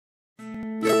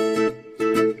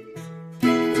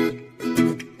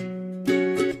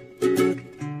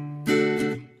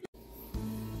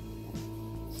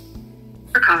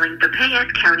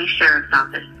Lafayette County Sheriff's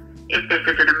Office. If this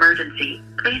is an emergency,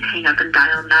 please hang up and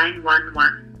dial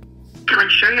 911. To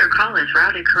ensure your call is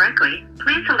routed correctly,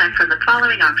 please select from the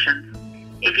following options.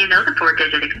 If you know the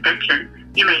 4-digit extension,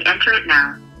 you may enter it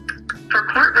now. For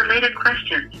court-related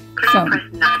questions, please press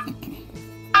 9.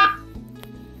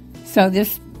 So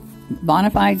this bona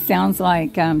fide sounds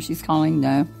like she's calling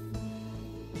the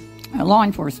law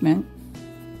enforcement.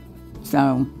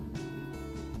 So,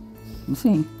 we'll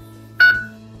see.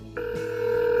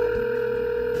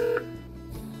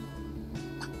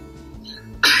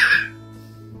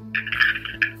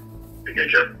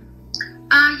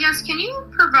 Yes, can you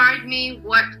provide me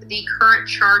what the current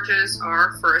charges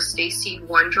are for a Stacy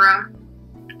Wondra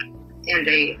and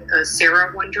a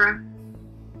Sarah Wondra?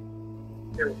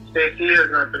 Stacy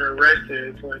has not been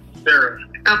arrested, it's like Sarah.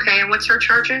 Okay, and what's her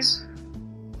charges?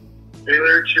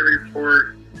 Failure to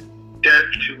report death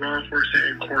to law enforcement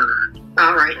and coroner.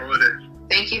 All right. That's all it is.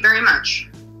 Thank you very much.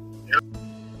 Yep.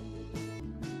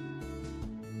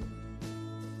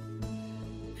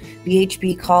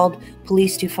 VHB called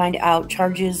police to find out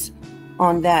charges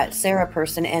on that Sarah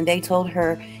person, and they told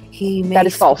her he made that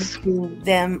is false to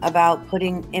them about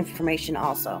putting information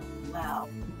also. Wow.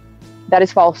 That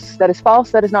is false. That is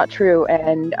false. That is not true.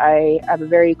 And I have a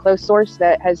very close source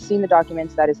that has seen the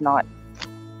documents. That is not.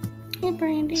 Hey,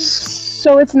 Brandy.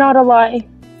 So it's not a lie.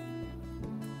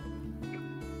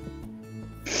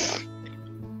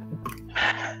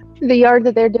 The yard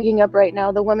that they're digging up right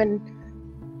now, the woman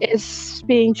is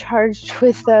being charged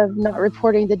with not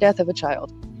reporting the death of a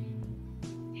child.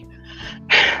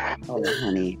 Oh,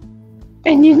 honey.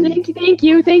 And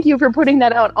thank you for putting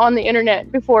that out on the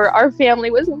internet before our family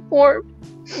was informed,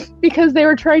 because they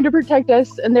were trying to protect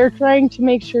us, and they're trying to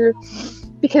make sure,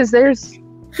 because there's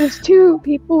 2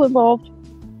 people involved.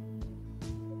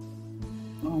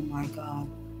 Oh my God.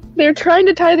 They're trying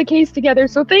to tie the case together,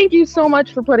 so thank you so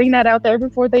much for putting that out there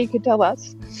before they could tell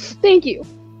us. Thank you.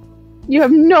 You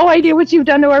have no idea what you've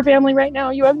done to our family right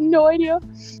now. You have no idea.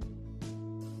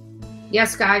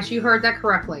 Yes, guys, you heard that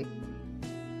correctly.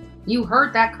 You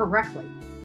heard that correctly.